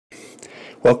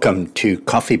Welcome to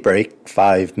Coffee Break,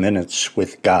 5 minutes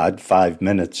with God, 5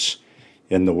 minutes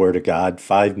in the Word of God,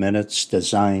 5 minutes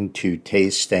designed to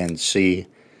taste and see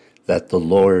that the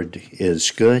Lord is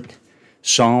good.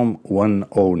 Psalm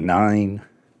 109,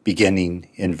 beginning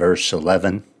in verse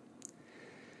 11.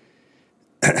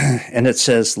 And it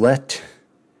says, "Let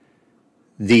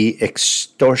the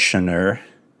extortioner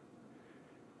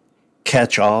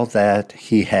catch all that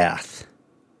he hath,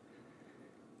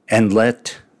 and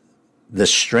let the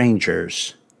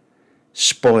strangers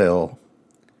spoil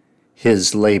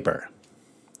his labor."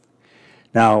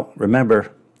 Now,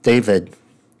 remember, David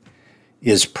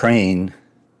is praying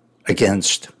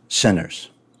against sinners.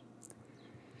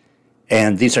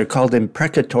 And these are called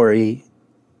imprecatory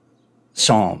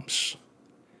psalms.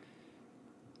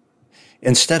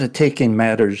 Instead of taking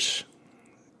matters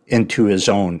into his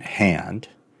own hand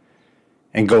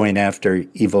and going after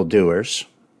evildoers,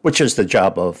 which is the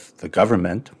job of the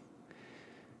government,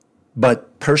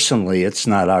 but personally, it's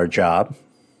not our job.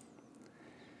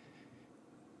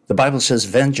 The Bible says,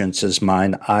 "Vengeance is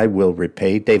mine, I will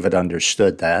repay." David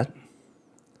understood that.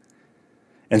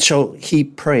 And so he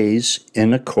prays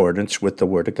in accordance with the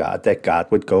Word of God that God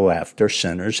would go after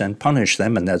sinners and punish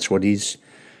them, and that's what he's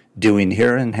doing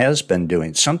here and has been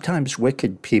doing. Sometimes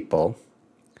wicked people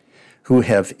who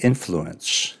have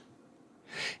influence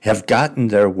have gotten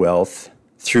their wealth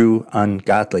through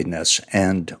ungodliness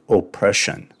and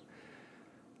oppression.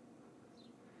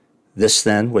 This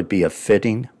then would be a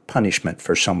fitting punishment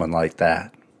for someone like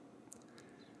that.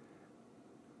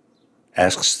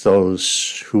 Ask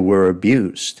those who were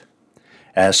abused.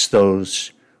 Ask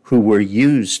those who were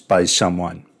used by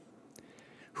someone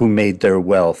who made their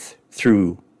wealth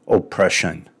through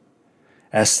oppression.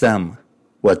 Ask them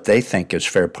what they think is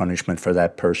fair punishment for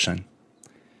that person.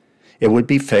 It would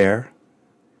be fair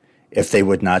if they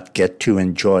would not get to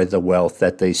enjoy the wealth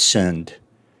that they sinned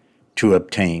to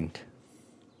obtain.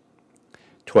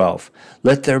 12.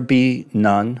 Let there be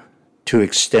none to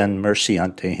extend mercy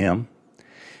unto him,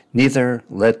 neither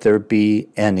let there be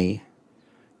any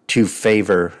to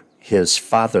favor his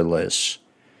fatherless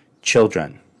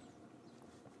children.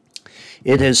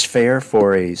 It is fair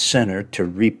for a sinner to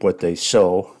reap what they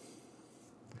sow.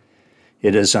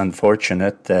 It is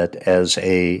unfortunate that as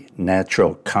a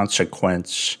natural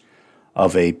consequence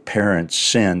of a parent's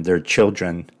sin, their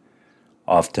children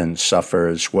often suffer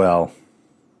as well.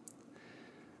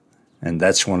 And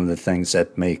that's one of the things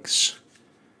that makes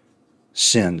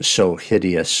sin so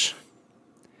hideous.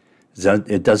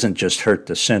 It doesn't just hurt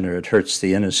the sinner, it hurts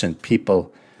the innocent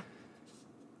people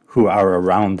who are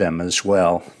around them as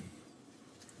well.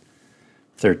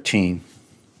 13.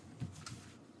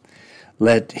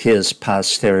 Let his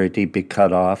posterity be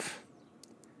cut off,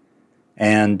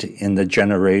 and in the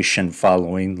generation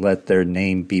following, let their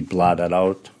name be blotted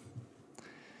out.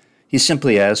 He's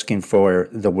simply asking for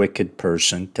the wicked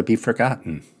person to be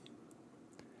forgotten.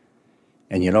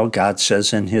 And you know, God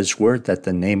says in his word that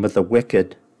the name of the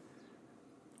wicked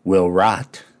will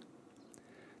rot.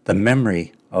 The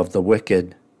memory of the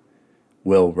wicked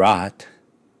will rot.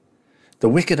 The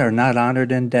wicked are not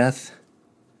honored in death,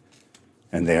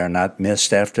 and they are not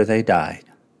missed after they died.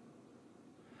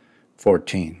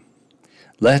 14.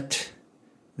 Let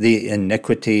the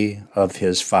iniquity of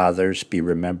his fathers be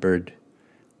remembered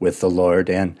with the Lord,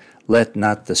 and let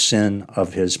not the sin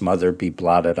of his mother be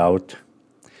blotted out.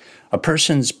 A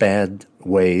person's bad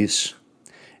ways,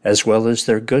 as well as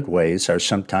their good ways, are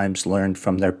sometimes learned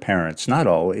from their parents. Not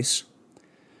always,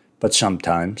 but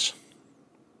sometimes.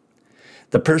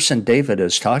 The person David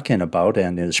is talking about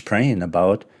and is praying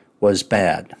about was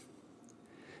bad.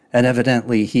 And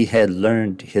evidently he had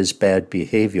learned his bad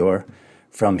behavior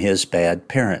from his bad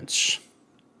parents.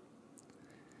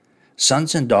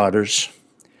 Sons and daughters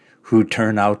who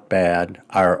turn out bad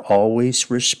are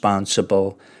always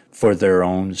responsible for their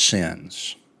own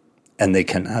sins, and they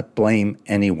cannot blame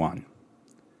anyone.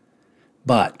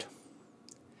 But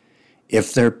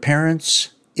if their parents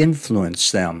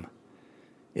influence them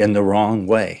in the wrong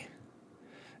way,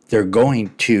 they're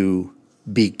going to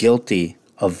be guilty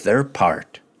of their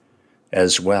part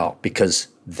as well, because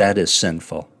that is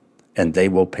sinful, and they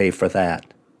will pay for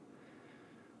that.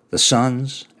 The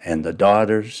sons and the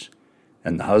daughters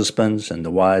and the husbands and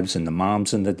the wives and the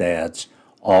moms and the dads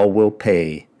all will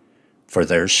pay for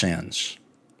their sins.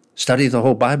 Study the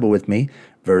whole Bible with me,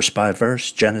 verse by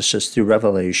verse, Genesis through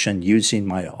Revelation, using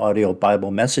my audio Bible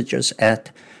messages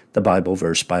at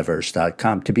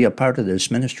thebibleversebyverse.com. To be a part of this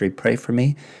ministry, pray for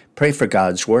me, pray for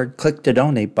God's Word. Click the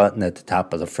donate button at the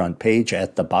top of the front page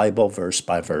at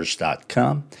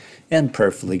thebibleversebyverse.com, and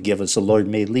prayerfully give as the Lord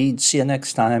may lead. See you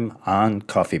next time on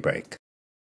Coffee Break.